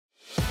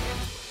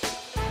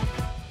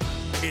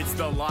It's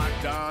the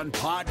Locked On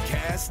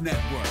Podcast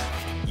Network,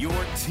 your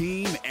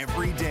team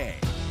every day.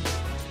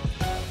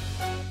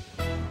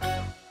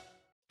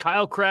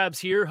 Kyle Krabs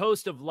here,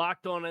 host of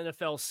Locked On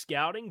NFL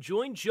Scouting.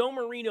 Join Joe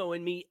Marino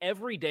and me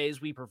every day as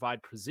we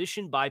provide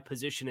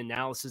position-by-position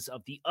analysis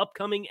of the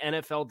upcoming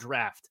NFL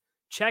Draft.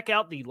 Check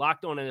out the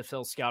Locked On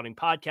NFL Scouting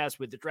podcast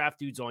with the Draft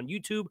Dudes on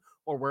YouTube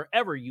or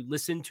wherever you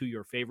listen to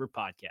your favorite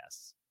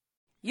podcasts.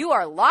 You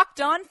are Locked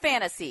On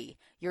Fantasy,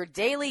 your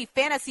daily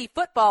fantasy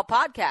football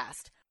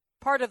podcast.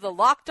 Part of the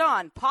Locked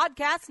On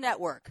Podcast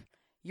Network,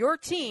 your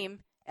team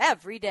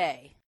every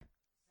day.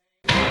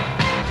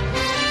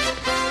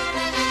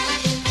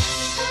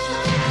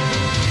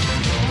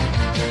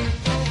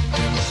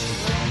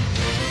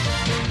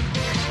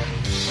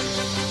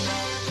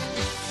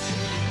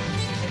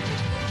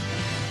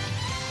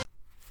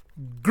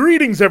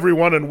 Greetings,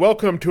 everyone, and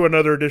welcome to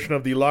another edition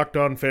of the Locked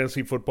On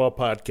Fantasy Football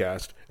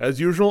Podcast. As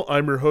usual,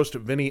 I'm your host,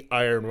 Vinny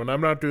Iron. When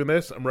I'm not doing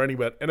this, I'm writing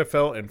about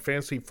NFL and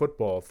fantasy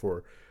football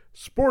for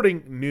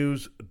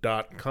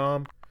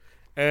sportingnews.com.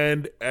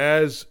 And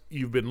as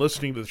you've been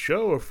listening to the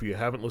show, or if you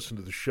haven't listened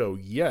to the show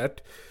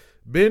yet,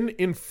 been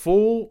in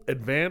full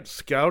advanced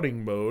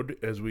scouting mode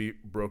as we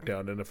broke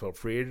down NFL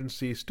free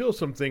agency. Still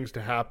some things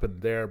to happen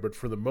there, but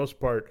for the most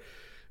part,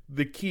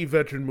 the key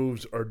veteran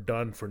moves are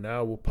done for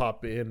now. We'll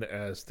pop in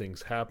as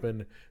things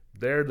happen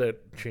there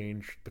that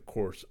change the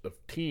course of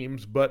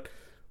teams. But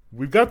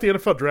we've got the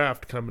NFL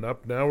draft coming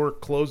up. Now we're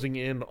closing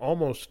in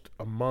almost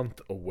a month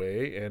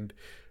away, and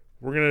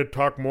we're going to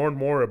talk more and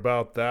more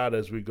about that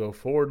as we go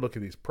forward. Look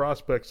at these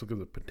prospects, look at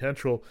the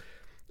potential.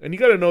 And you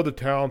got to know the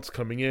talent's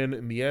coming in.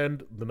 In the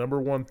end, the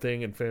number one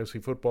thing in fantasy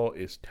football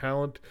is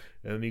talent.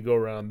 And then you go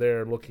around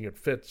there looking at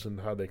fits and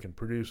how they can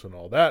produce and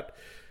all that.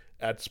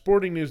 At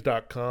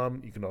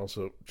sportingnews.com, you can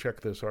also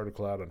check this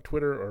article out on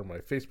Twitter or my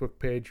Facebook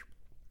page.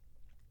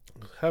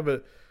 Have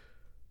a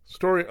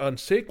story on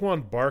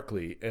Saquon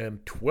Barkley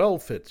and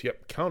 12 fits.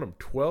 Yep, count them,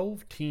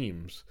 12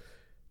 teams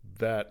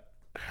that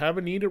have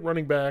a need at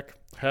running back,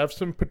 have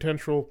some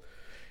potential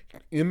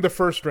in the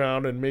first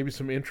round, and maybe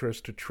some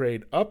interest to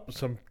trade up.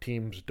 Some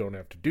teams don't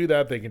have to do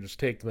that. They can just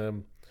take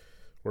them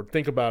or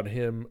think about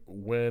him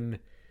when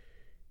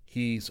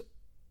he's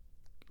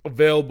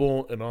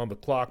available and on the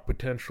clock,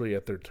 potentially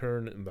at their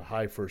turn in the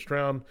high first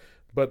round.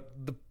 But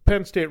the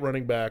Penn State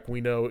running back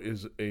we know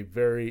is a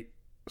very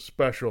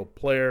special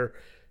player.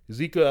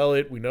 Ezekiel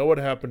Elliott, we know what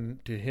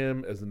happened to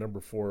him as the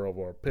number 4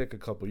 overall pick a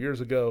couple years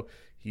ago.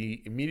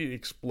 He immediately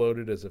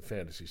exploded as a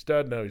fantasy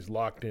stud. Now he's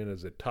locked in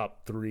as a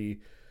top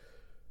 3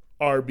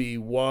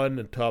 RB1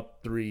 and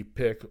top 3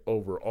 pick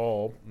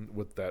overall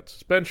with that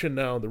suspension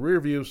now in the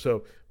rear view.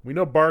 So we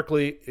know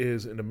Barkley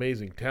is an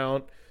amazing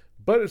talent.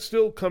 But it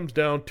still comes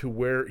down to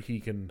where he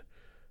can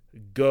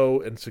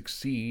go and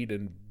succeed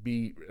and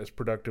be as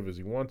productive as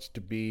he wants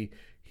to be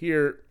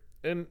here.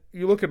 And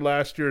you look at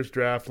last year's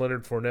draft,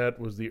 Leonard Fournette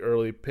was the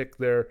early pick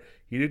there.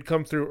 He did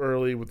come through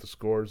early with the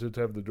scores, did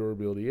have the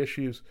durability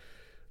issues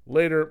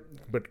later.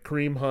 But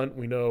Kareem Hunt,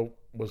 we know,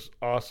 was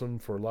awesome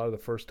for a lot of the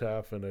first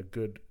half and a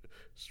good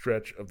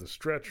stretch of the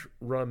stretch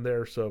run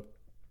there.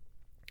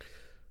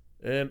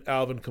 And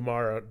Alvin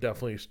Kamara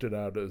definitely stood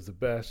out as the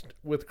best,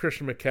 with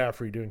Christian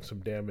McCaffrey doing some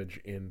damage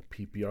in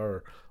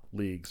PPR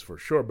leagues for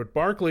sure. But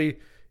Barkley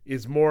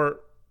is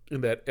more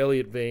in that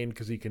Elliott vein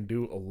because he can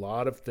do a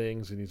lot of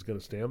things and he's going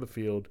to stay on the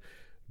field.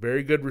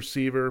 Very good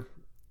receiver.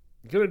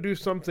 Going to do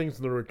some things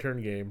in the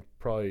return game,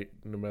 probably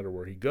no matter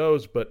where he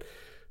goes, but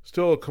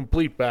still a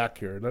complete back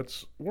here. And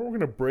that's what we're going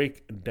to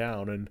break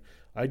down. And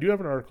I do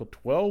have an article,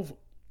 12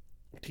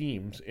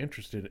 teams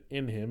interested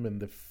in him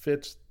and the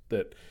fits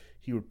that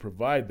he would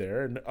provide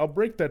there, and I'll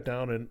break that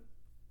down in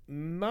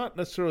not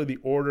necessarily the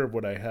order of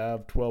what I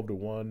have, 12 to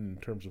 1 in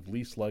terms of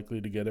least likely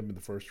to get him in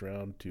the first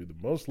round to the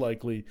most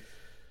likely,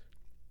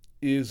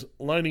 is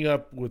lining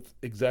up with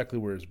exactly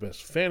where his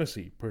best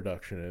fantasy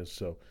production is.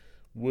 So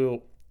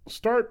we'll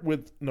start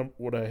with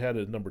what I had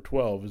at number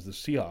 12 is the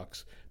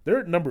Seahawks.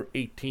 They're at number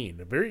 18,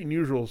 a very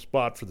unusual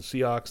spot for the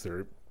Seahawks.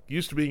 They're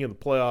used to being in the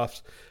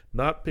playoffs,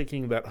 not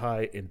picking that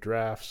high in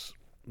drafts.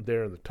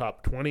 They're in the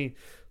top 20.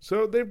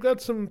 So they've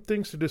got some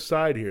things to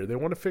decide here. They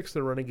want to fix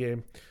their running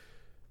game.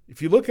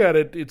 If you look at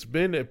it, it's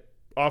been an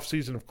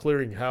offseason of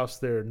clearing house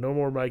there. No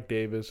more Mike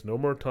Davis, no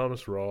more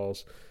Thomas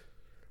Rawls,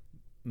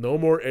 no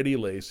more Eddie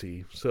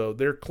Lacy. So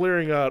they're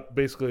clearing out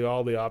basically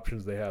all the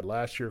options they had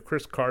last year.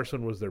 Chris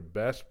Carson was their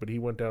best, but he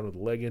went down with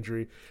a leg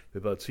injury.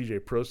 They thought C.J.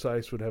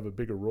 Prosise would have a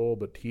bigger role,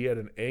 but he had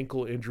an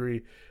ankle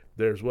injury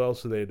there as well,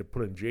 so they had to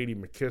put in J.D.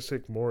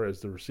 McKissick more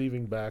as the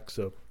receiving back.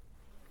 So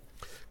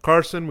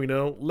Carson, we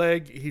know,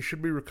 leg, he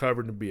should be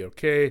recovered and be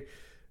okay.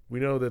 We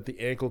know that the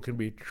ankle can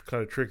be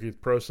kind of tricky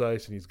with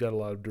Prosise, and he's got a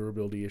lot of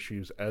durability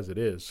issues as it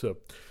is. So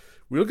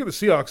we look at the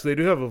Seahawks, they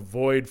do have a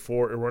void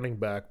for a running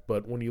back,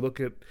 but when you look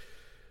at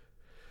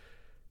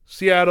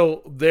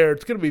Seattle there,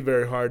 it's going to be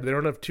very hard. They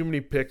don't have too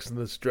many picks in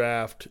this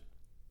draft.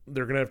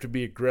 They're going to have to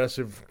be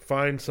aggressive,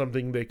 find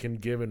something they can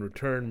give in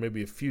return,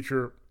 maybe a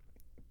future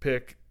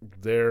pick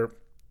there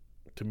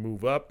to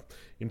move up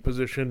in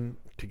position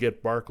to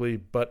get Barkley,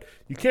 but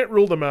you can't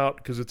rule them out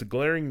because it's a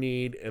glaring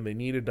need and they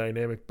need a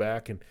dynamic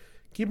back. And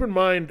keep in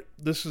mind,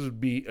 this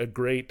would be a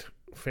great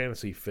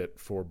fantasy fit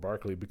for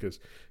Barkley because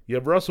you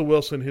have Russell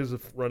Wilson, his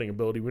running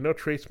ability. We know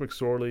Trace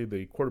McSorley,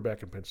 the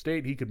quarterback in Penn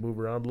State, he could move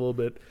around a little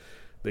bit.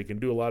 They can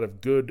do a lot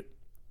of good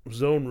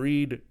zone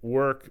read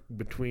work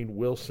between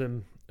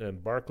Wilson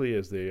and Barkley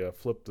as they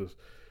flip the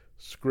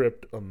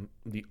script on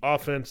the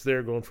offense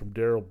there, going from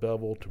Darrell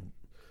Bevell to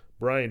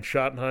Brian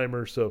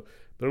Schottenheimer. So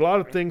there are a lot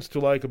of things to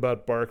like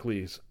about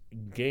Barkley's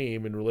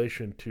game in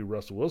relation to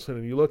Russell Wilson.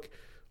 And you look,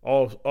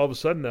 all of a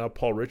sudden now,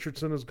 Paul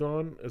Richardson is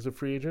gone as a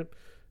free agent.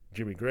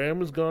 Jimmy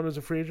Graham is gone as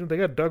a free agent. They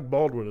got Doug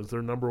Baldwin as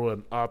their number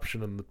one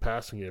option in the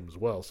passing game as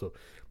well. So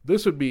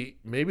this would be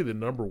maybe the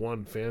number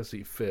one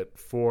fantasy fit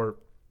for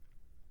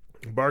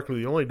Barkley.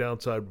 The only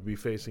downside would be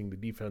facing the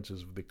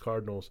defenses of the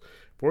Cardinals.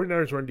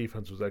 49ers run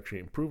defense was actually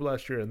improved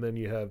last year, and then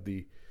you have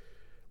the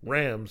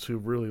Rams,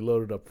 who've really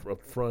loaded up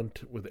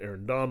front with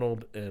Aaron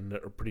Donald and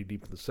are pretty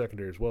deep in the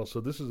secondary as well. So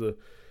this is a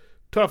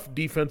tough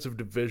defensive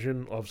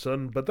division all of a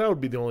sudden, but that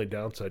would be the only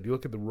downside. You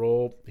look at the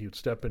role, he would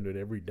step into an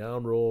every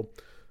down role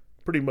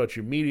pretty much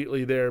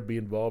immediately there, be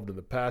involved in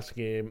the pass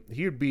game.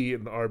 He would be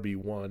an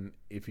RB1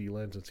 if he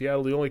lands in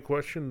Seattle. The only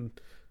question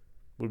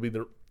would be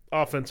the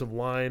offensive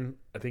line.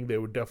 I think they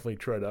would definitely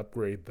try to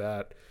upgrade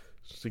that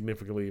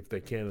significantly if they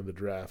can in the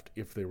draft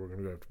if they were going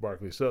to go after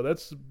Barkley. So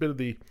that's a bit of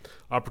the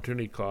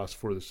opportunity cost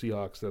for the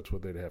Seahawks. That's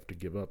what they'd have to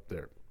give up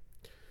there.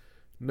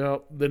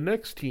 Now, the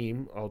next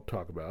team I'll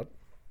talk about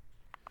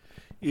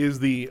is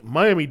the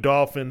Miami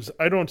Dolphins.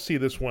 I don't see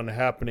this one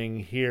happening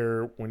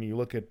here when you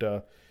look at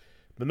the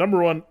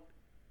number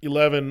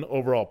 11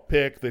 overall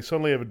pick. They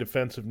suddenly have a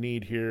defensive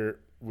need here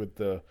with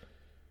the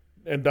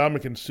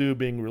Ndamukong Suh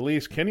being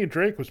released. Kenyon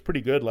Drake was pretty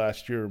good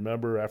last year,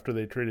 remember, after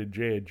they traded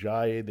Jay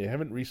Ajayi. They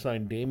haven't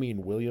re-signed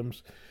Damian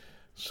Williams.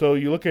 So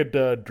you look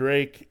at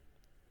Drake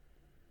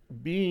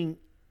being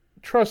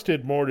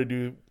trusted more to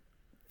do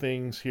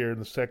things here in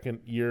the second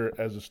year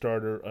as a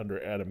starter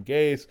under Adam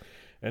Gase.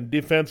 And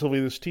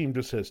defensively, this team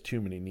just has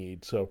too many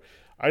needs. So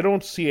I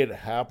don't see it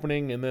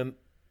happening. And then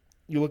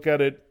you look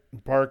at it,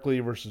 Barkley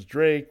versus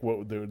Drake, what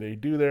would they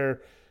do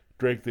there?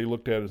 Drake they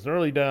looked at as an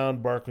early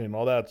down, Barkley and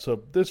all that.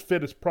 So this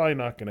fit is probably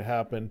not going to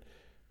happen,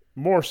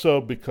 more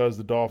so because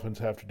the Dolphins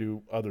have to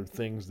do other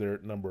things there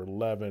at number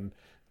 11.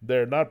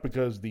 They're not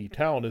because the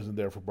talent isn't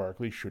there for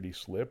Barkley, should he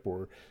slip,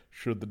 or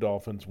should the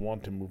Dolphins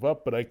want to move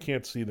up, but I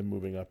can't see them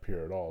moving up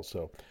here at all.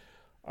 So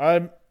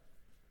I'm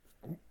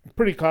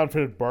pretty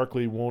confident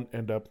Barkley won't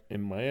end up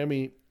in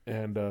Miami,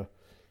 and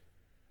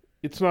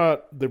it's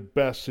not the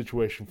best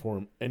situation for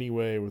him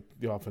anyway with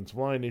the offensive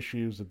line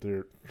issues that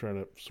they're trying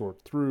to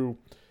sort through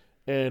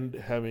and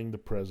having the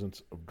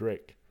presence of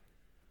Drake.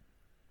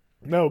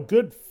 Now, a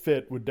good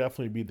fit would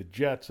definitely be the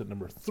Jets at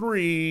number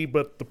 3,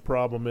 but the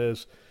problem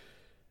is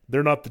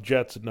they're not the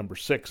Jets at number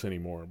 6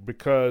 anymore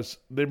because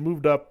they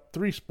moved up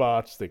 3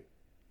 spots. They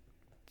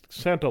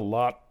sent a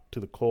lot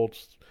to the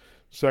Colts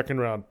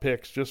second-round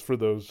picks just for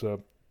those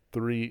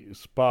 3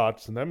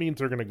 spots, and that means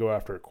they're going to go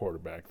after a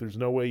quarterback. There's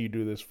no way you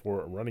do this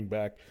for a running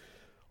back.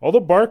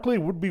 Although Barkley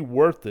would be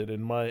worth it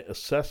in my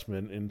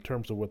assessment in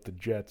terms of what the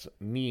Jets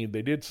need.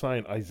 They did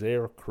sign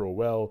Isaiah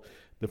Crowell,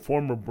 the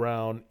former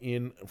Brown,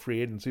 in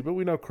free agency, but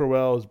we know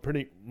Crowell has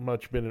pretty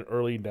much been an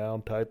early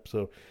down type,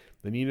 so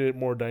they needed a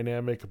more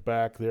dynamic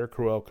back there.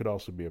 Crowell could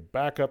also be a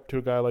backup to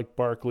a guy like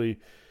Barkley,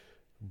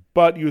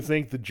 but you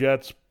think the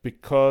Jets,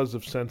 because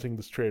of sensing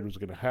this trade was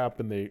going to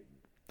happen, they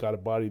got a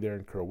body there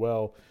in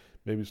Crowell.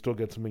 Maybe still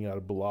get something out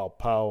of Bilal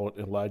Powell,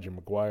 Elijah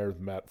McGuire, with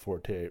Matt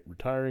Forte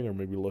retiring, or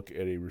maybe look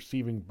at a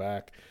receiving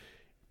back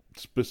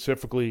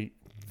specifically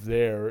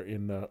there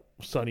in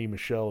Sonny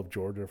Michel of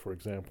Georgia, for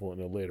example,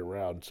 in a later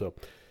round. So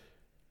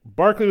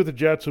Barkley with the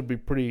Jets would be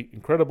pretty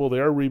incredible. They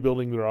are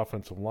rebuilding their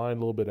offensive line a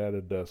little bit,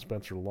 added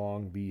Spencer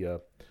Long,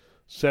 the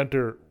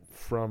center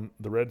from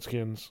the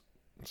Redskins.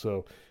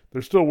 So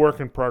they're still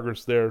work in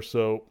progress there.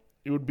 So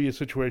it would be a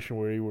situation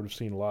where you would have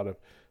seen a lot of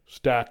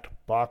stacked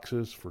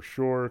boxes for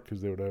sure,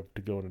 because they would have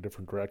to go in a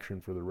different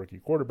direction for the rookie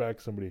quarterback.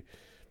 Somebody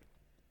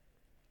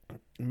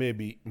may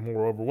be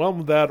more overwhelmed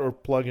with that, or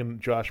plug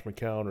in Josh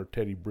McCown or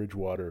Teddy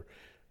Bridgewater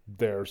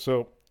there.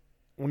 So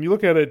when you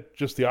look at it,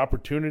 just the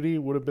opportunity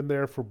would have been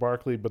there for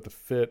Barkley, but the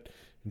fit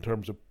in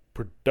terms of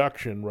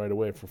production right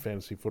away for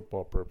fantasy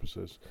football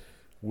purposes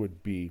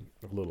would be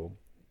a little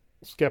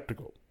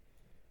skeptical.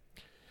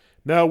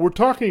 Now, we're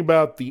talking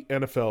about the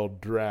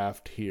NFL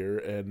draft here,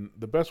 and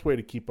the best way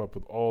to keep up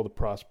with all the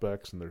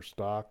prospects and their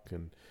stock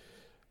and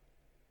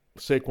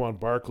Saquon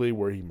Barkley,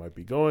 where he might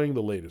be going,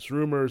 the latest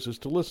rumors, is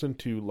to listen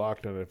to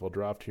Locked On NFL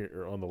Draft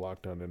here on the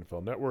Locked On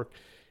NFL Network.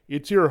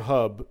 It's your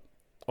hub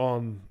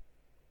on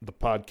the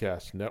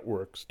podcast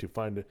networks to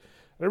find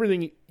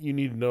everything you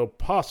need to know,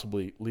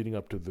 possibly leading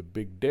up to the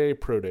big day.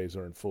 Pro days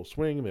are in full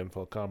swing. The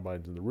NFL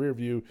Combine's in the rear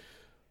view.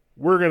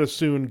 We're going to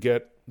soon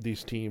get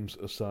these teams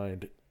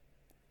assigned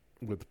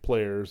with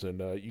players, and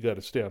you got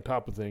to stay on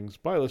top of things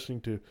by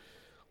listening to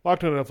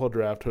Locked On NFL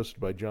Draft, hosted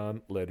by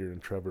John Ledyard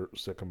and Trevor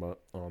Sikkema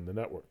on the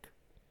network.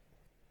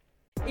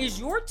 Is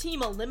your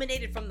team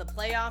eliminated from the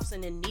playoffs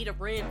and in need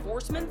of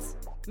reinforcements?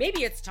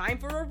 Maybe it's time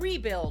for a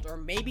rebuild, or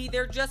maybe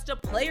they're just a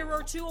player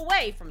or two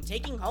away from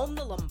taking home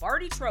the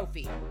Lombardi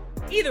Trophy.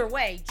 Either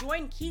way,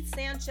 join Keith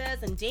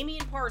Sanchez and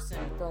Damian Parson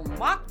for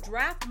Mock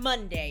Draft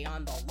Monday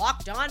on the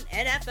Locked On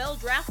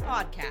NFL Draft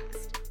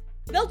Podcast.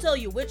 They'll tell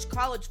you which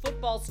college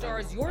football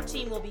stars your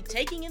team will be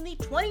taking in the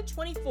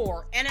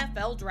 2024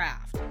 NFL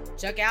Draft.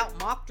 Check out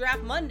Mock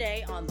Draft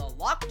Monday on the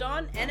Locked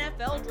On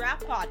NFL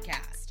Draft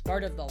Podcast,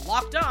 part of the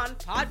Locked On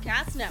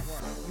Podcast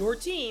Network, your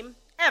team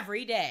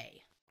every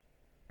day.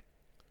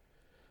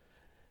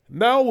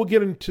 Now we'll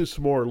get into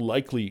some more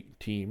likely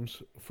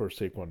teams for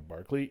Saquon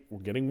Barkley. We're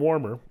getting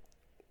warmer,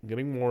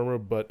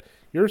 but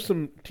here's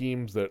some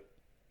teams that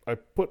I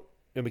put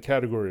in the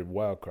category of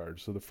wild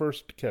cards. So the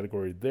first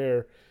category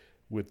there,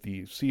 with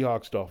the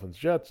Seahawks, Dolphins,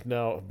 Jets,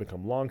 now have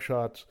become long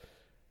shots.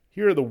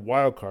 Here are the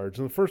wild cards.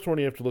 And the first one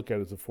you have to look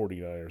at is the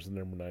 49ers, the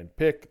number 9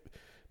 pick.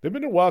 They've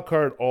been a wild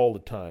card all the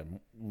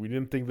time. We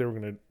didn't think they were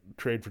going to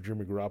trade for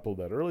Jimmy Garoppolo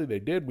that early. They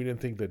did. We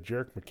didn't think that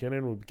Jerick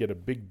McKinnon would get a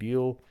big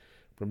deal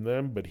from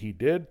them, but he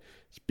did.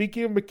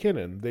 Speaking of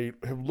McKinnon, they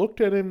have looked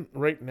at him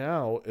right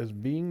now as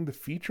being the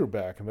feature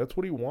back, and that's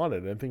what he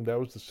wanted. I think that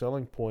was the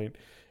selling point,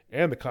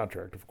 and the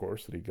contract, of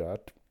course, that he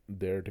got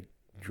there to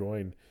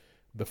join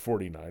the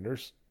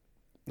 49ers.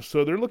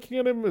 So they're looking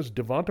at him as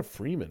Devonta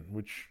Freeman,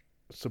 which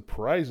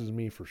surprises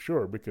me for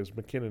sure because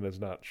McKinnon has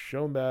not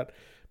shown that.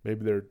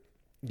 Maybe they're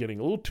getting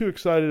a little too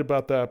excited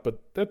about that, but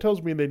that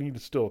tells me they need to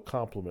still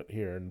compliment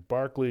here. And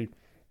Barkley,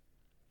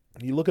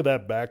 you look at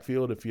that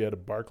backfield, if you had a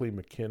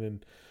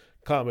Barkley-McKinnon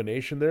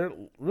combination there,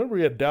 remember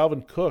you had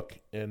Dalvin Cook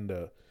and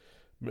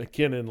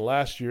McKinnon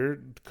last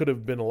year. Could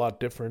have been a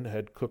lot different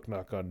had Cook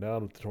not gone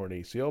down with the torn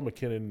ACL.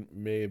 McKinnon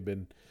may have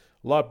been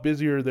a lot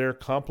busier there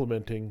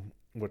complementing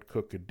what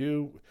Cook could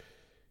do.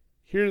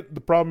 Here,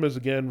 the problem is,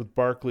 again, with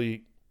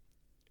Barkley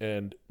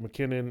and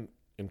McKinnon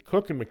and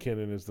Cook and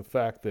McKinnon is the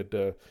fact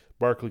that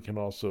Barkley can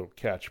also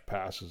catch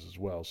passes as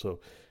well. So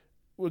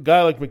a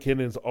guy like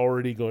McKinnon is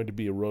already going to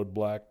be a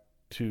roadblock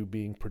to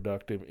being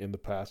productive in the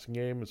passing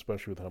game,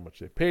 especially with how much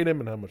they paid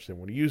him and how much they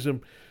want to use him.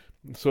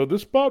 So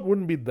this spot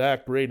wouldn't be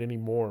that great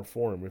anymore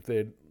for him. If they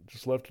had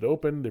just left it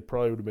open, they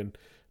probably would have been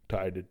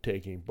tied to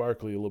taking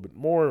Barkley a little bit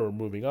more or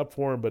moving up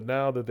for him. But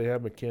now that they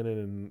have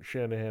McKinnon and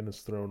Shanahan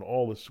has thrown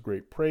all this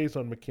great praise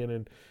on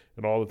McKinnon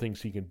and all the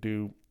things he can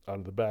do out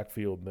of the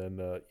backfield, then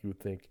you would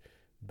think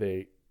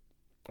they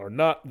are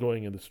not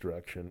going in this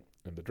direction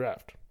in the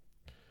draft.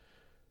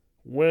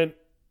 When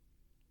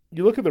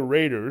you look at the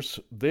Raiders,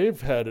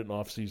 they've had an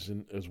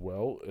offseason as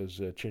well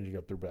as changing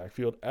up their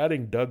backfield,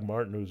 adding Doug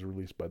Martin, who was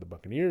released by the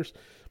Buccaneers.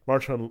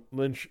 Marshawn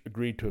Lynch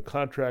agreed to a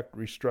contract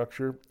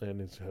restructure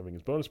and is having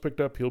his bonus picked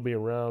up. He'll be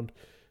around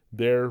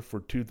there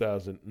for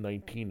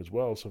 2019 as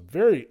well. So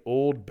very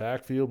old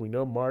backfield. We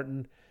know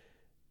Martin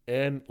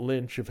and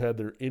Lynch have had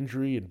their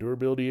injury and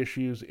durability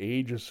issues.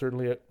 Age is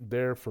certainly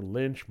there for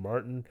Lynch.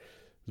 Martin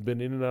has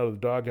been in and out of the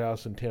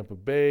doghouse in Tampa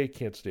Bay,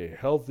 can't stay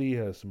healthy,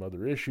 has some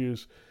other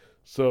issues.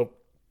 So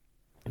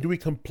do we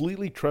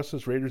completely trust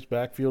this Raiders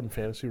backfield in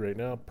fantasy right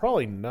now?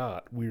 Probably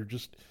not. We're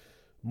just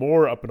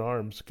more up in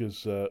arms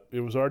because it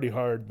was already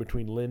hard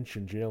between Lynch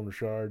and Jalen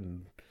Richard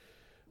and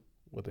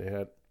what they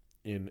had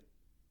in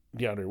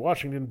DeAndre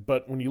Washington.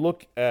 But when you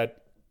look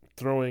at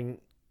throwing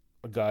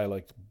a guy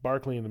like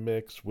Barkley in the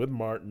mix with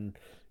Martin,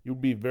 you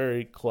would be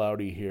very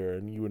cloudy here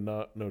and you would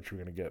not know what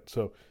you're going to get.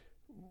 So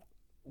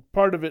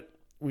part of it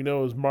we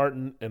know is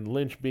Martin and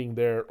Lynch being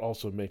there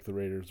also make the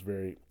Raiders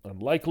very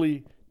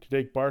unlikely to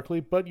take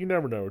Barkley, but you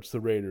never know. It's the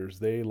Raiders.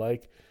 They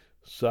like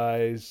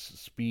size,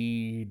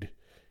 speed,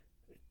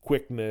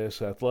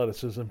 quickness,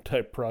 athleticism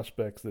type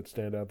prospects that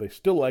stand out. They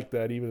still like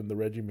that even in the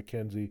Reggie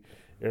McKenzie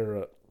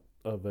era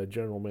of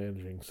general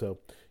managing. So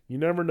you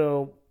never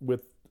know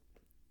with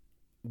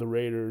the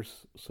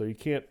Raiders, so you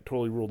can't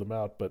totally rule them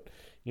out. But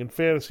in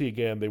fantasy,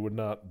 again, they would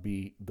not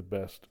be the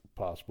best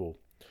possible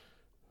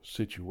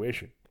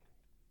situation.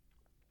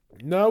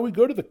 Now we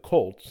go to the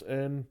Colts,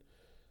 and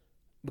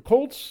the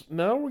Colts,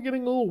 now we're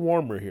getting a little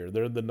warmer here.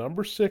 They're the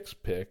number 6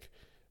 pick.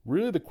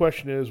 Really the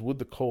question is, would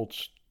the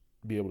Colts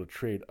be able to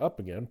trade up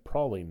again?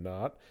 Probably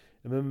not.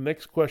 And then the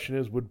next question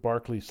is, would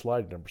Barkley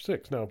slide to number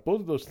 6? Now, if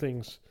both of those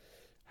things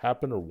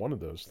happen, or one of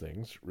those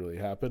things really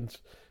happens,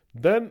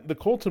 then the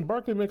Colts and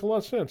Barkley make a lot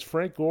of sense.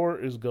 Frank Gore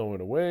is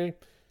going away.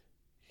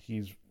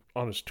 He's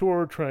on his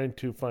tour trying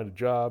to find a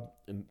job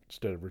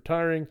instead of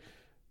retiring.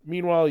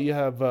 Meanwhile, you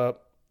have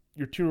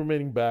your two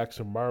remaining backs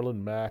are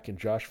Marlon Mack and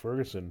Josh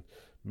Ferguson.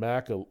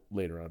 Mack, a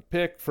later-on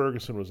pick.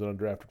 Ferguson was an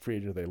undrafted free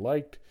agent they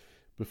liked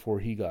before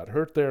he got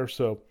hurt there.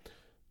 So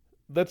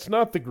that's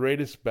not the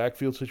greatest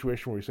backfield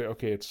situation where you say,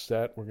 okay, it's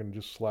set. We're going to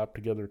just slap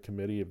together a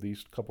committee of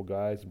these couple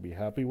guys and be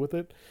happy with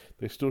it.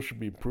 They still should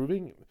be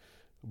improving.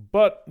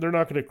 But they're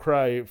not going to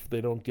cry if they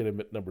don't get him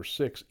at number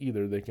 6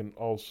 either. They can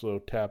also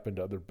tap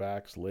into other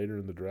backs later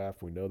in the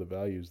draft. We know the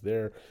value's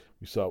there.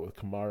 We saw it with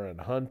Kamara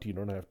and Hunt. You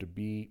don't have to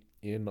be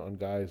in on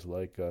guys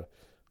like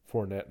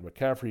Fournette and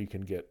McCaffrey. You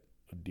can get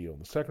a deal in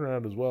the second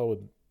round as well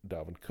with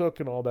Dalvin Cook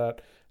and all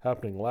that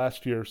happening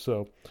last year.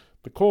 So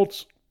the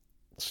Colts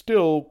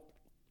still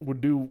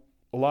would do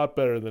a lot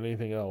better than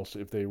anything else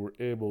if they were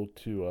able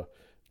to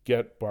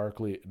get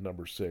Barkley at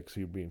number 6.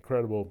 He would be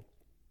incredible.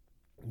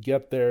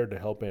 Get there to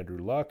help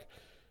Andrew Luck.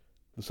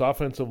 This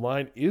offensive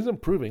line is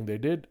improving. They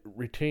did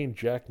retain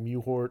Jack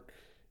Mewhort.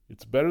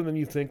 It's better than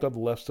you think on the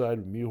left side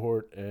with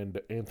Mewhort and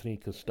Anthony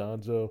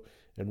Costanzo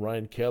and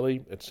Ryan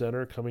Kelly at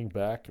center coming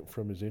back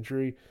from his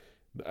injury.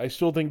 I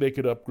still think they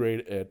could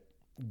upgrade at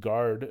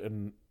guard,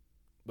 and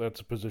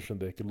that's a position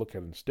they could look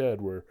at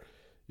instead, where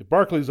if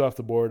Barkley's off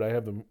the board, I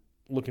have them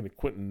looking at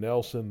Quentin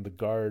Nelson, the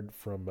guard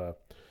from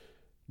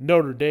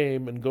Notre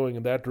Dame, and going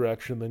in that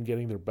direction, then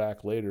getting their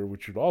back later,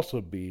 which would also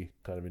be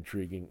kind of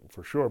intriguing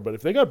for sure. But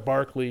if they got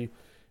Barkley,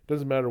 it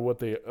doesn't matter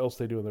what else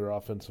they do in their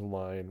offensive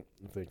line.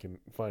 If they can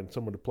find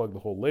someone to plug the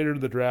hole later in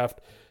the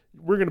draft,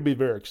 we're going to be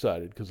very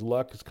excited because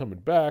Luck is coming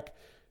back.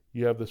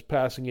 You have this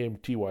passing game,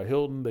 T.Y.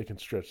 Hilton. They can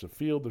stretch the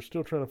field. They're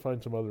still trying to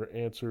find some other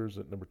answers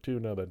at number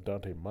 2 now that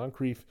Dante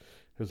Moncrief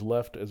has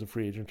left as a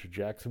free agent to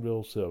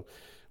Jacksonville. So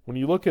when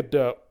you look at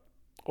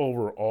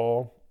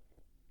overall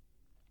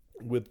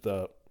with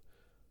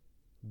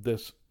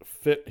this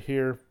fit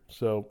here,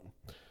 so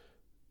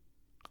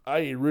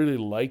I really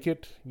like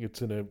it.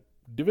 It's in a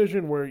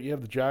division where you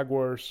have the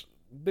Jaguars.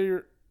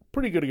 They're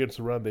pretty good against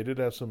the run. They did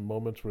have some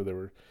moments where they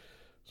were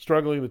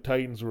struggling. The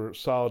Titans were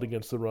solid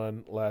against the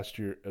run last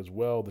year as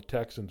well. The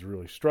Texans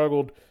really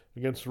struggled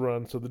against the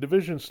run. So the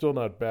division's still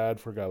not bad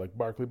for a guy like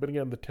Barkley. But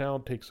again, the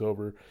talent takes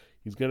over.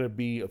 He's going to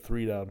be a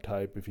 3-down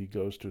type if he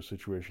goes to a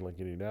situation like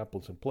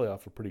Indianapolis and play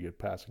off a pretty good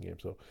passing game.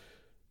 So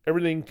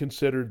everything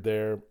considered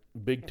there,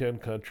 Big Ten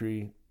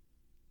country,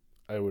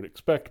 I would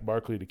expect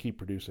Barkley to keep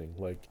producing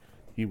like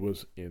he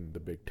was in the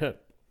Big Ten.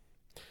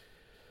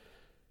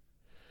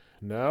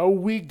 Now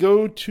we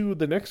go to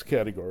the next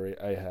category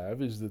I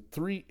have is the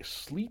 3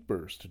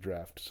 sleepers to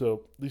draft.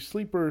 So these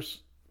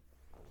sleepers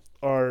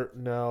are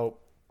now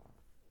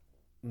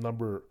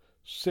number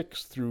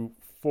 6 through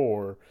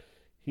 4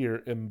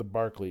 here in the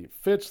Barkley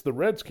fits. The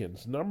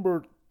Redskins,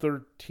 number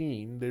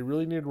 13. They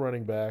really need a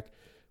running back.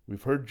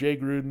 We've heard Jay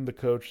Gruden, the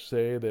coach,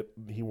 say that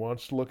he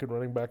wants to look at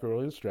running back early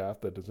in this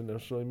draft. That doesn't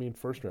necessarily mean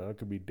first round. It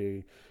could be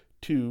day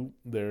 2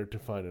 there to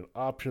find an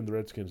option. The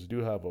Redskins do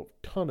have a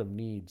ton of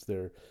needs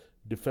there.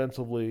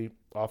 Defensively,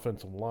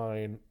 offensive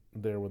line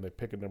there when they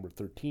pick at number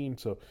 13.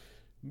 So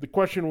the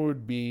question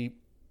would be,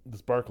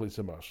 does Barkley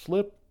somehow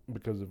slip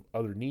because of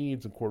other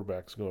needs and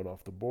quarterbacks going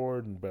off the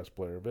board and best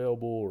player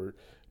available, or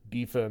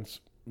defense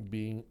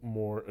being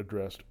more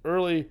addressed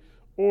early?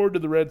 Or do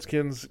the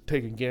Redskins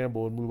take a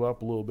gamble and move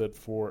up a little bit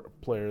for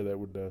a player that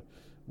would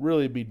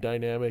really be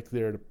dynamic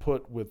there to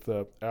put with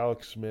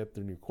Alex Smith,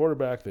 their new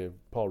quarterback? They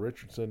have Paul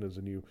Richardson as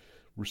a new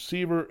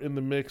receiver in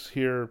the mix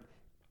here.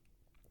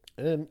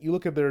 And you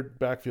look at their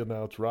backfield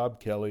now, it's Rob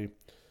Kelly.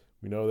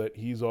 We know that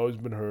he's always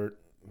been hurt,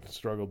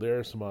 struggled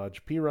there. Samaj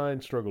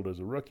Pirine struggled as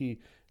a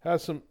rookie,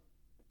 has some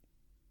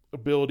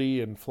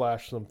ability and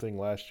flashed something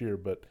last year,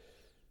 but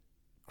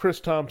Chris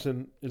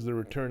Thompson is the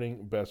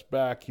returning best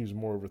back. He's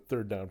more of a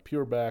third down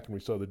pure back, and we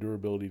saw the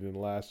durability didn't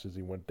last as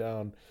he went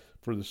down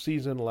for the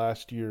season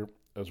last year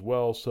as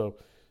well. So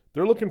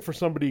they're looking for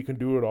somebody who can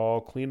do it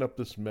all, clean up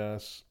this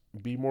mess,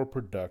 be more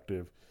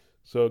productive.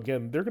 So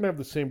again, they're going to have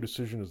the same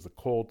decision as the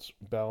Colts,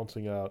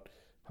 balancing out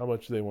how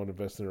much they want to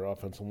invest in their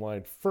offensive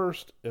line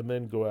first, and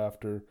then go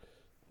after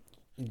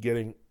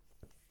getting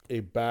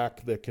a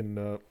back that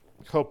can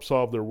help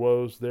solve their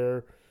woes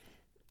there.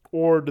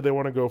 Or do they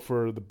want to go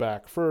for the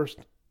back first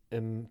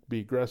and be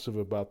aggressive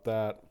about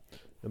that,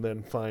 and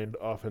then find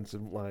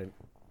offensive line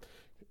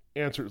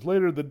answers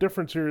later? The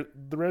difference here,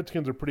 the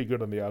Redskins are pretty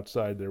good on the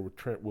outside there with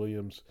Trent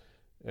Williams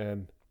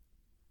and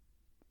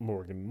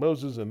Morgan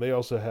Moses, and they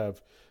also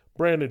have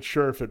Brandon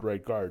Scherf at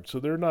right guard. So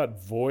they're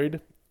not void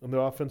on the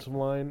offensive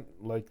line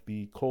like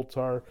the Colts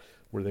are,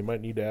 where they might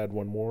need to add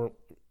one more.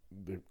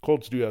 The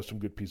Colts do have some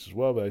good pieces as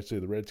well, but I'd say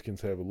the Redskins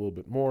have a little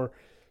bit more.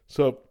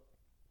 So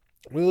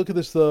when we look at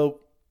this, though,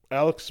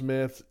 Alex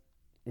Smith,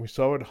 we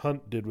saw what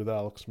Hunt did with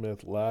Alex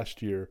Smith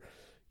last year.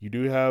 You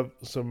do have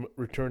some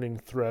returning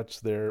threats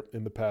there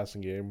in the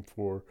passing game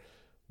for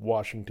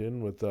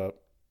Washington with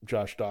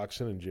Josh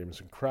Doxson and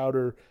Jamison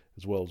Crowder,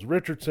 as well as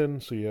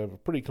Richardson. So you have a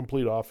pretty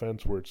complete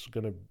offense where it's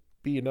going to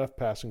be enough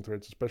passing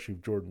threats, especially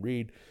if Jordan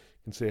Reed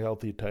can stay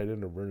healthy at tight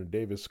end, or Vernon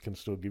Davis can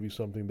still give you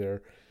something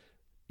there.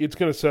 It's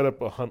going to set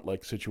up a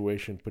Hunt-like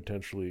situation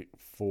potentially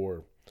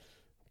for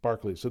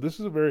Barkley. So this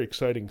is a very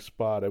exciting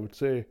spot. I would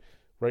say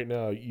right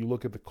now you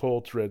look at the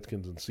Colts,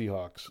 Redskins, and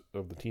Seahawks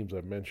of the teams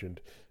I've mentioned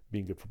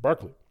being good for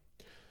Barkley.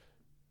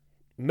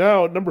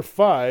 Now, number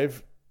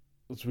 5,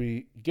 as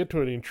we get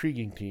to an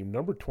intriguing team,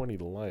 number 20,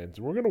 the Lions.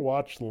 We're going to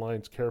watch the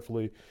Lions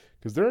carefully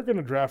because they're going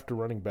to draft a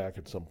running back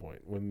at some point.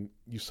 When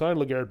you sign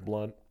LeGarrette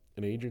Blount,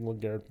 an aging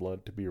LeGarrette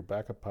Blount, to be your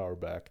backup power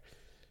back,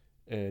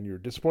 and you're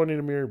disappointing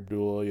Amir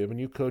Abdullah, you have a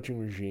new coaching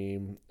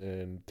regime,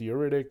 and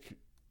Theoretic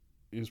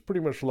is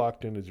pretty much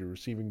locked in as your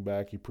receiving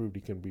back. He proved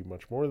he can be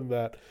much more than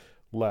that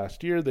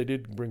last year. They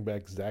did bring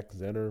back Zach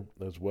Zenner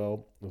as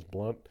well as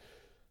Blount.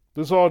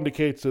 This all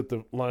indicates that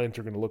the Lions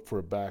are going to look for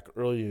a back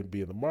early and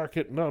be in the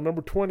market. Now,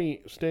 number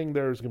 20, staying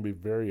there is going to be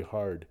very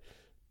hard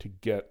to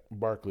get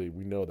Barkley.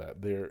 We know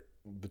that. They're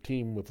the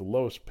team with the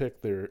lowest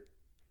pick there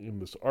in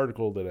this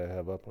article that I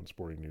have up on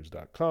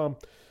sportingnews.com.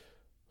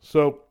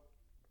 So,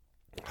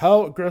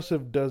 how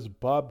aggressive does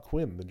Bob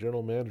Quinn, the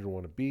general manager,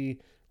 want to be?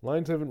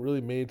 Lions haven't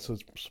really made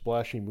such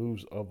splashy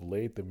moves of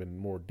late. They've been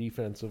more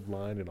defensive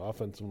line and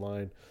offensive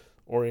line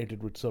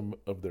oriented with some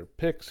of their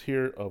picks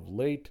here of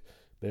late.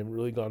 They haven't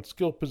really gone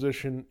skill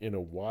position in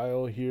a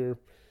while here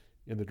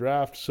in the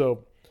draft.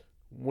 So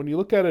when you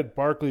look at it,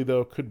 Barkley,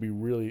 though, could be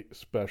really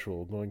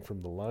special, going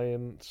from the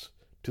Lions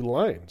to the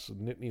Lions, the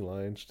Nittany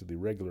Lions to the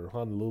regular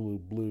Honolulu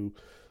Blue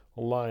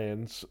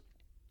Lions.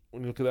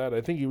 When you look at that,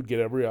 I think he would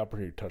get every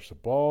opportunity to touch the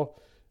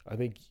ball. I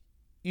think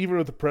even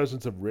with the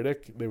presence of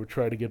Riddick, they would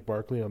try to get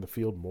Barkley on the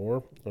field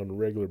more on a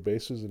regular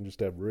basis and just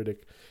have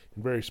Riddick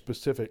in very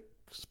specific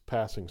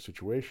passing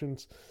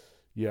situations.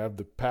 You have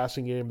the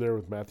passing game there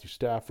with Matthew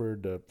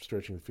Stafford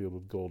stretching the field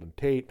with Golden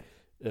Tate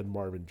and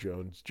Marvin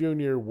Jones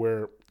Jr.,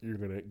 where you're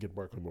going to get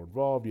Barkley more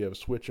involved. You have a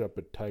switch up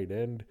at tight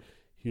end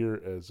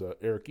here as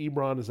Eric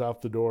Ebron is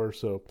out the door,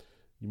 so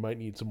you might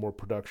need some more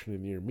production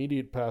in the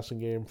intermediate passing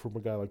game from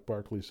a guy like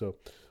Barkley. So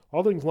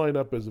all things line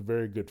up as a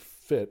very good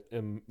fit,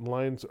 and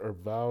Lions are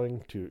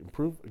vowing to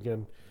improve.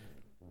 Again,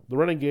 the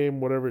running game,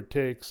 whatever it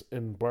takes,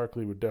 and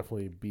Barkley would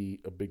definitely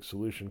be a big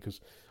solution because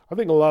I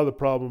think a lot of the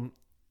problem,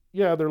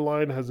 yeah, their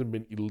line hasn't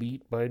been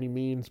elite by any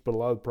means, but a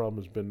lot of the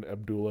problem has been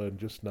Abdullah and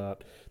just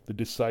not the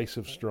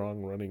decisive,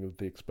 strong running that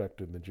they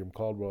expected in the Jim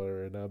Caldwell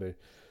era. Now they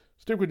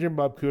stick with Jim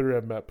Bob Cooter,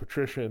 have Matt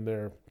Patricia in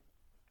there.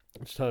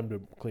 It's time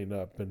to clean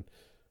up.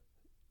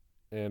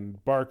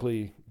 And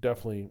Barkley,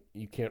 definitely,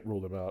 you can't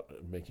rule him out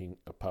making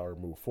a power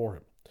move for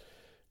him.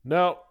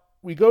 Now,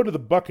 we go to the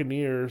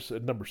Buccaneers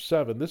at number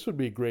 7. This would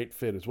be a great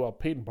fit as well.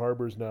 Peyton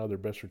Barber is now their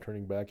best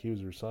returning back. He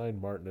was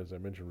resigned. Martin, as I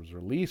mentioned, was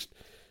released.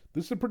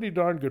 This is a pretty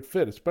darn good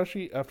fit,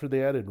 especially after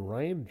they added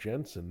Ryan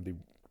Jensen, the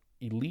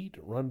elite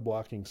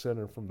run-blocking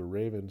center from the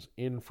Ravens,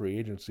 in free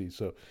agency.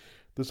 So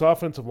this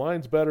offensive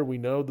line's better. We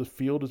know the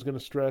field is going to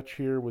stretch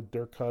here with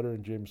Dirk Cutter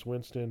and James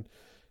Winston.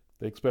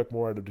 They expect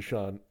more out of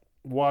Deshaun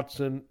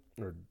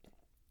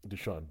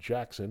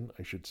Jackson,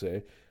 I should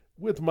say,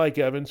 with Mike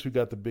Evans, who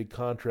got the big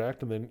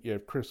contract, and then you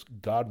have Chris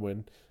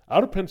Godwin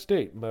out of Penn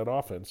State in that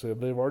offense. So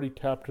they've already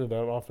tapped into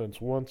that offense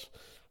once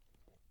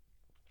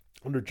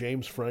under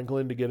James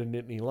Franklin to get a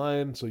Nittany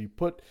Lion. So you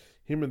put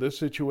him in this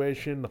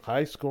situation,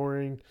 high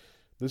scoring.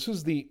 This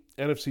is the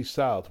NFC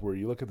South, where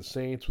you look at the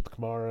Saints with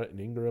Kamara and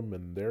Ingram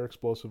and their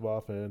explosive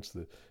offense,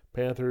 the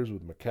Panthers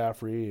with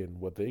McCaffrey and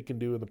what they can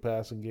do in the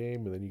passing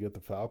game, and then you get the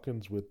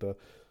Falcons with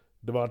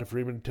Devonta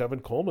Freeman and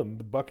Tevin Coleman.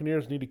 The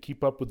Buccaneers need to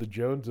keep up with the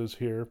Joneses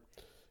here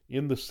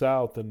in the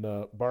South, and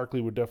Barkley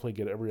would definitely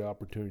get every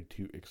opportunity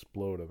to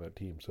explode on that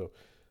team. So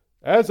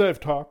as I've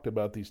talked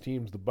about these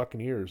teams, the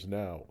Buccaneers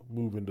now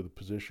move into the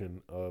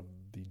position of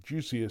the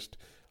juiciest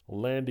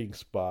landing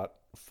spot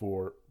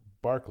for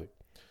Barkley.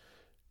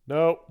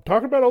 Now,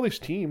 talking about all these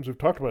teams, we've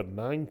talked about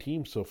 9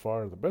 teams so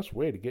far. The best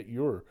way to get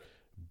your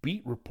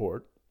beat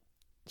report,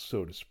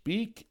 so to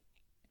speak,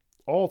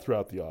 all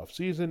throughout the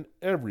offseason,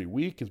 every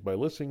week, is by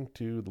listening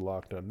to the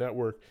Locked On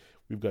Network.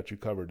 We've got you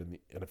covered in the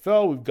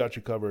NFL. We've got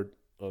you covered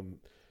on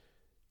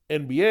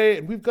NBA,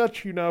 and we've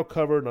got you now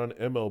covered on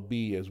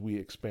MLB as we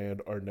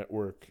expand our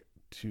network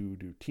to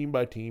do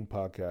team-by-team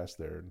podcasts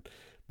there. And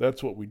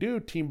that's what we do,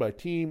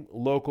 team-by-team,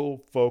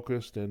 local,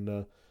 focused,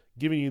 and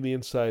giving you the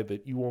insight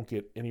that you won't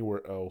get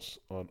anywhere else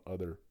on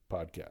other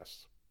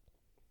podcasts.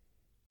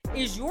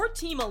 Is your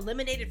team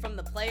eliminated from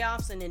the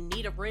playoffs and in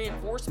need of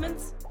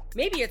reinforcements?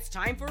 Maybe it's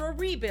time for a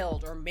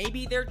rebuild, or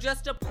maybe they're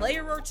just a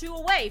player or two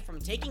away from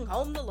taking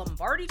home the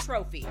Lombardi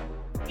Trophy.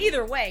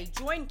 Either way,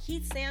 join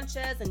Keith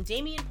Sanchez and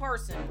Damian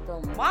Parson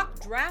for Mock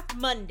Draft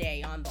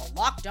Monday on the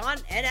Locked On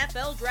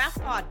NFL Draft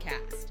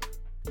Podcast.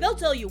 They'll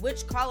tell you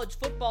which college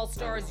football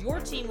stars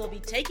your team will be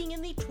taking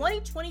in the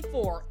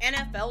 2024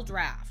 NFL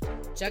Draft.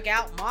 Check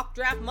out Mock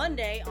Draft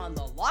Monday on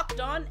the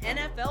Locked On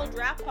NFL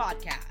Draft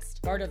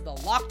Podcast, part of the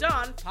Locked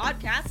On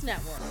Podcast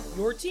Network,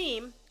 your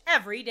team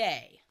every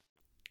day.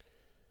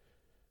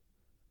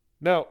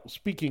 Now,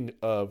 speaking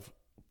of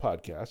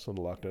podcasts on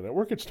the Locked On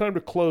Network, it's time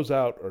to close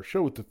out our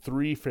show with the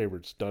 3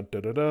 favorites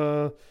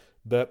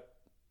that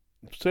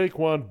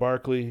Saquon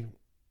Barkley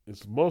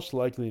is most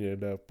likely to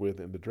end up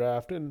with in the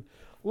draft, and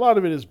a lot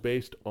of it is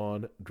based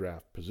on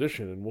draft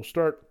position. And we'll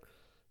start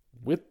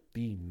with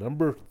the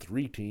number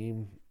 3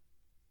 team.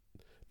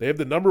 They have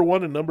the number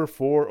 1 and number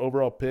 4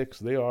 overall picks.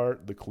 They are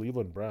the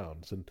Cleveland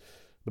Browns. And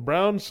the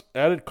Browns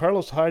added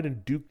Carlos Hyde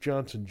and Duke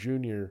Johnson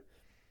Jr.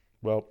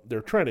 Well,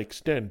 they're trying to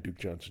extend Duke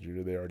Johnson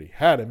Jr. They already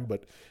had him,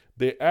 but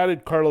they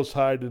added Carlos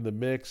Hyde in the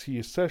mix. He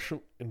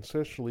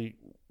essentially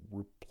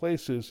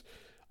replaces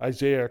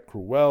Isaiah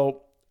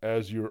Crowell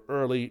as your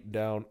early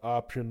down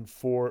option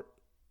for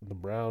the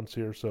Browns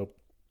here. So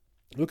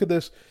look at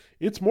this.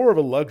 It's more of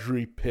a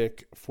luxury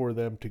pick for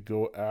them to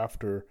go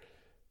after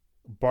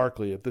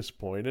Barkley at this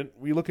point. And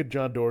we look at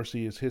John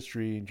Dorsey, his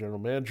history, general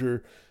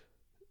manager,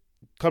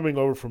 coming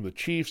over from the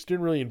Chiefs,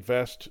 didn't really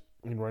invest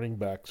in running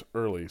backs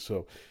early.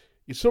 So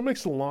it still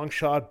makes a long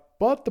shot,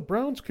 but the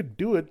Browns could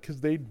do it because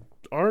they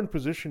are in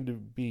position to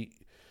be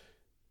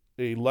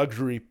a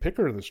luxury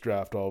picker in this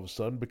draft all of a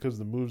sudden because of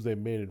the moves they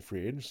made in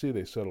free agency.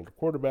 They settled a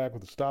quarterback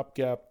with a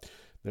stopgap.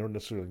 They don't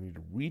necessarily need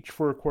to reach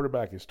for a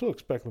quarterback. They still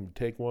expect them to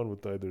take one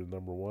with either the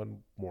number 1,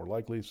 more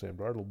likely, Sam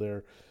Darnold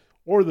there,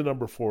 or the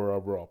number 4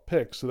 overall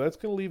pick. So that's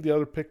going to leave the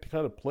other pick to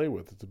kind of play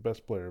with. It's the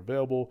best player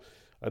available.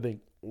 I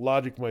think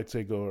logic might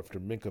say go after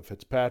Minkah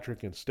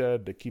Fitzpatrick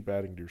instead to keep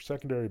adding to your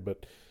secondary,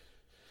 but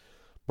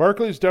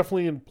Barkley's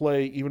definitely in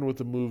play even with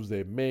the moves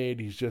they've made.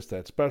 He's just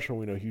that special.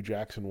 We know Hugh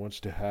Jackson wants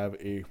to have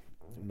a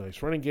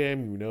nice running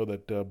game. We know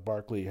that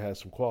Barkley has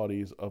some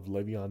qualities of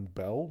Le'Veon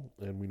Bell,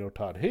 and we know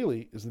Todd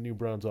Haley is the new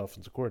Browns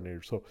offensive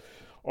coordinator. So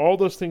all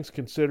those things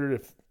considered,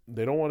 if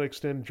they don't want to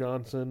extend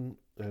Johnson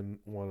and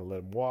want to let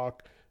him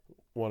walk,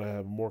 want to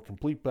have a more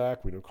complete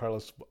back, we know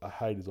Carlos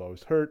Hyde is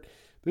always hurt,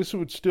 this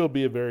would still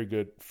be a very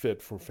good fit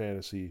for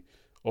fantasy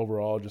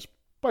overall, just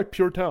by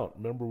pure talent.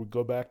 Remember, we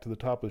go back to the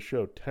top of the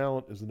show.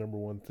 Talent is the number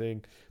one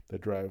thing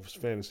that drives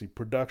fantasy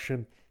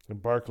production,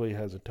 and Barkley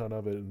has a ton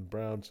of it, and the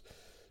Browns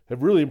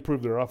have really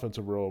improved their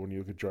offensive role when you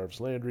look at Jarvis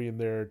Landry in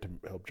there to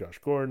help Josh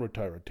Gordon with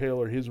Tyrod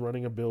Taylor, his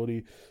running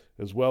ability,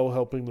 as well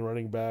helping the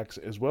running backs,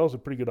 as well as a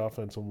pretty good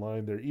offensive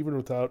line there. Even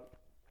without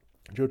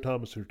Joe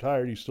Thomas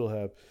retired, you still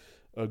have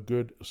a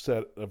good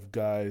set of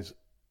guys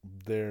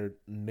there,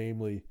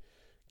 namely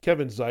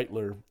Kevin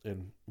Zeitler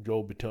and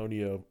Joel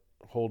Bitonio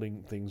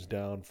holding things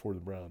down for the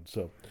Browns.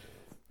 So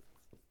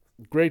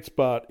great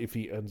spot if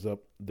he ends up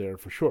there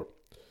for sure.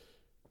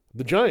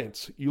 The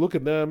Giants, you look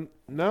at them,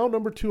 now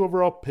number 2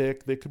 overall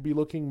pick. They could be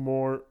looking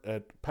more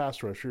at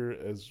pass rusher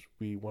as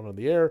we went on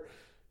the air.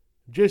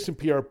 Jason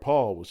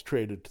Pierre-Paul was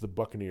traded to the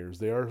Buccaneers.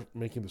 They are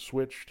making the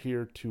switch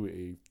here to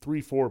a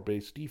 3-4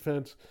 base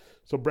defense.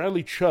 So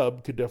Bradley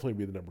Chubb could definitely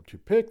be the number 2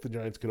 pick. The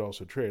Giants could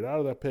also trade out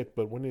of that pick.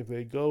 But when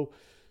they go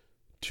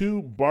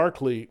to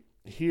Barkley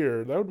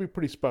here, that would be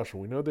pretty special.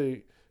 We know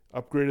they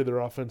upgraded their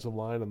offensive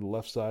line on the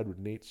left side with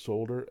Nate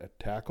Solder at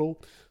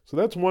tackle. So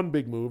that's one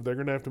big move. They're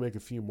going to have to make a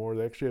few more.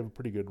 They actually have a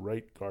pretty good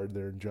right guard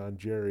there in John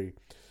Jerry.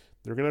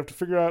 They're going to have to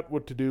figure out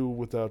what to do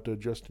without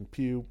Justin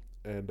Pugh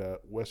and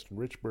Weston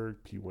Richburg.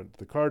 Pugh went to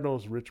the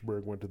Cardinals.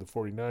 Richburg went to the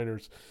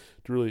 49ers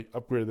to really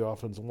upgrade the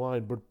offensive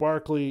line. But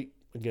Barkley,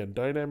 again,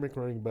 dynamic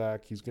running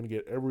back. He's going to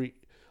get every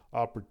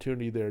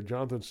opportunity there.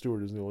 Jonathan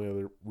Stewart is the only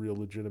other real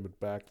legitimate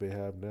back they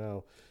have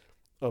now.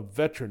 A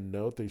veteran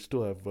note, they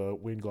still have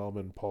Wayne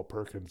Gallman and Paul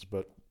Perkins,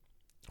 but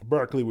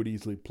Barkley would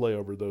easily play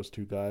over those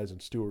two guys,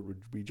 and Stewart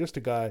would be just a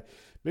guy,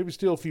 maybe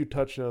steal a few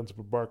touchdowns,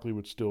 but Barkley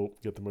would still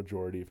get the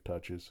majority of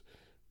touches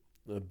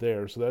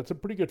there. So that's a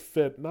pretty good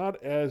fit.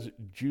 Not as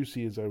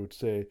juicy as I would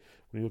say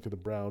when you look at the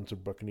Browns or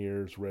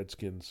Buccaneers,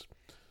 Redskins,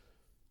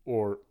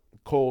 or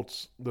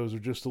Colts. Those are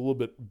just a little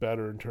bit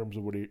better in terms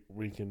of what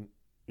we can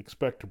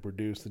expect to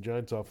produce. The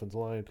Giants' offensive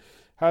line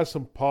has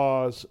some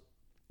pause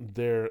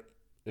there,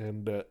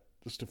 and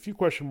just a few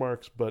question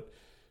marks, but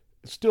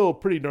still a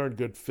pretty darn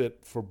good fit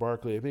for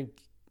Barkley. I think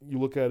you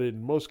look at it,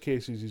 in most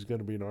cases, he's going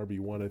to be an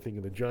RB1. I think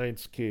in the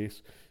Giants'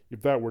 case,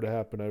 if that were to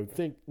happen, I would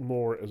think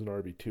more as an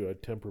RB2.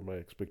 I'd temper my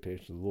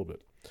expectations a little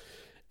bit.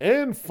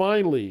 And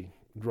finally,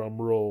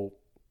 drum roll,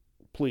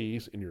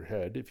 please, in your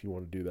head, if you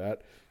want to do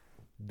that,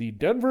 the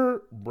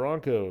Denver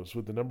Broncos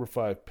with the number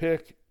 5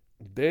 pick.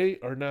 They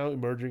are now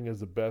emerging as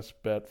the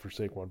best bet for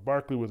Saquon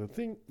Barkley with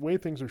the way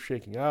things are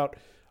shaking out.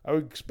 I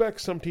would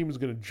expect some team is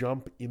going to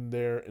jump in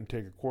there and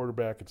take a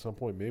quarterback at some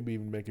point, maybe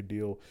even make a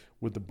deal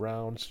with the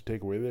Browns to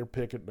take away their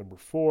pick at number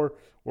 4,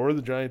 or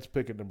the Giants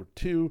pick at number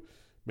 2.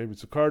 Maybe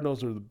it's the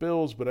Cardinals or the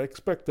Bills, but I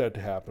expect that to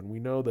happen. We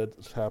know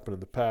that's happened in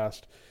the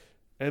past.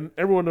 And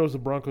everyone knows the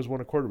Broncos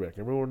want a quarterback.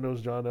 Everyone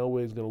knows John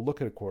Elway is going to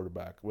look at a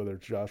quarterback, whether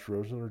it's Josh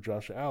Rosen or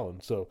Josh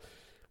Allen. So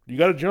you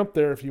got to jump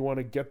there if you want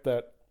to get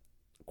that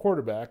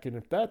quarterback. And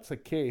if that's the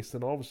case,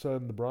 then all of a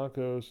sudden the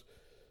Broncos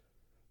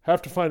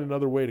have to find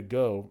another way to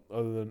go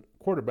other than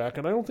quarterback,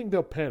 and I don't think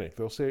they'll panic.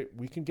 They'll say,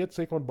 we can get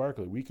Saquon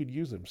Barkley. We could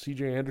use him.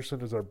 C.J.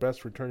 Anderson is our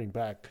best returning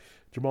back.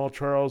 Jamal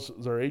Charles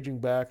is our aging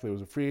back. There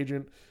was a free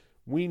agent.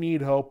 We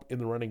need help in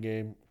the running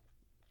game.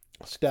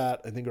 I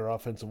think our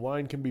offensive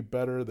line can be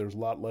better. There's a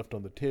lot left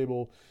on the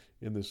table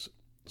in this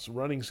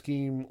running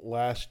scheme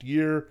last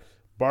year.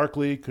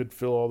 Barkley could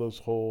fill all those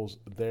holes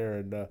there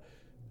and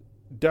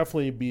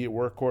definitely be a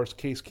workhorse.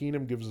 Case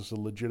Keenum gives us a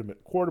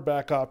legitimate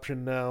quarterback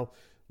option now,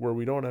 where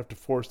we don't have to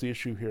force the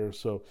issue here.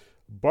 So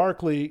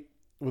Barkley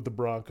with the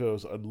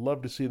Broncos, I'd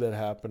love to see that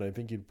happen. I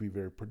think he'd be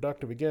very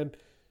productive. Again,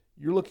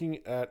 you're looking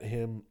at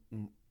him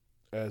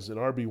as an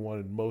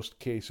RB1 in most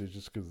cases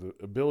just because the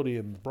ability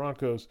in the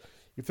Broncos,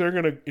 if they're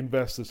going to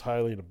invest this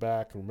highly in a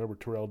back, and remember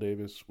Terrell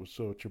Davis was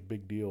such a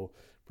big deal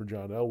for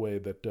John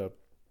Elway that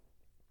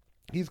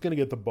he's going to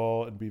get the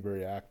ball and be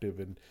very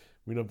active. And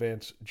we know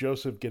Vance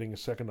Joseph getting a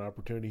second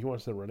opportunity. He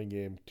wants the running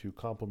game to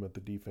complement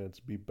the defense,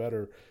 be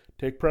better,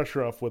 take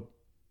pressure off what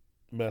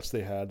mess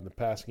they had in the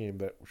passing game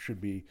that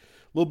should be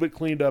a little bit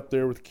cleaned up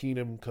there with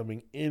Keenum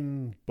coming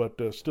in, but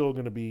still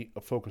going to be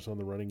a focus on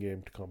the running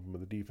game to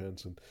complement the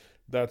defense, and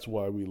that's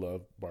why we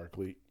love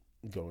Barkley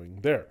going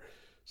there.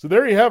 So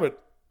there you have it.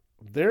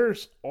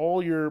 There's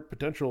all your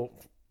potential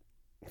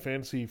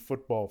fantasy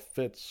football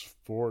fits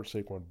for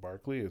Saquon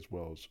Barkley as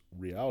well as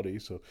reality.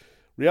 So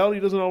reality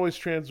doesn't always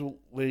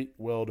translate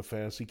well to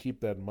fantasy.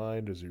 Keep that in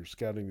mind as you're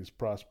scouting these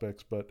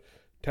prospects, but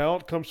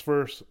talent comes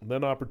first, and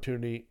then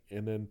opportunity,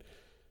 and then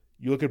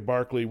you look at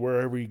Barkley,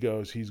 wherever he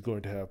goes, he's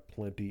going to have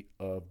plenty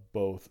of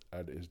both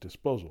at his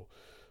disposal.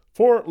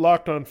 For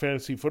Locked On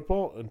Fantasy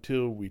Football,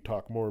 until we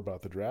talk more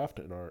about the draft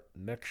in our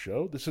next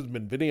show, this has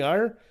been Vinny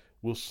Iyer.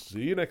 We'll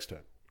see you next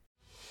time.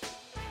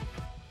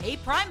 Hey,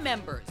 Prime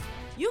members,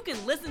 you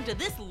can listen to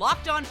this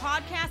Locked On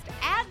podcast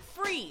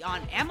ad-free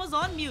on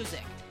Amazon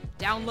Music.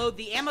 Download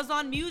the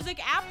Amazon Music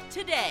app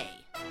today.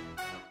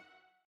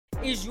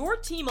 Is your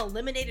team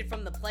eliminated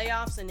from the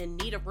playoffs and in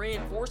need of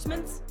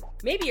reinforcements?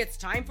 Maybe it's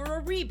time for a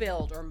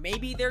rebuild, or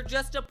maybe they're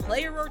just a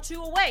player or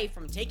two away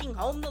from taking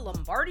home the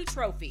Lombardi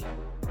Trophy.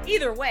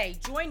 Either way,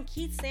 join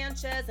Keith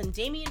Sanchez and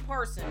Damian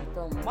Parson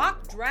for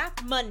Mock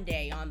Draft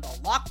Monday on the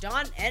Locked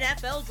On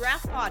NFL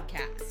Draft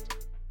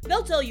Podcast.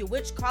 They'll tell you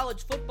which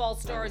college football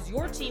stars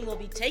your team will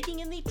be taking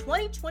in the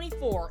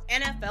 2024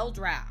 NFL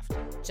Draft.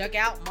 Check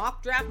out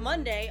Mock Draft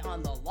Monday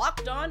on the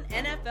Locked On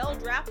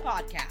NFL Draft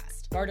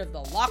Podcast, part of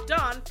the Locked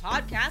On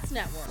Podcast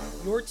Network.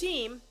 Your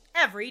team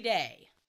every day.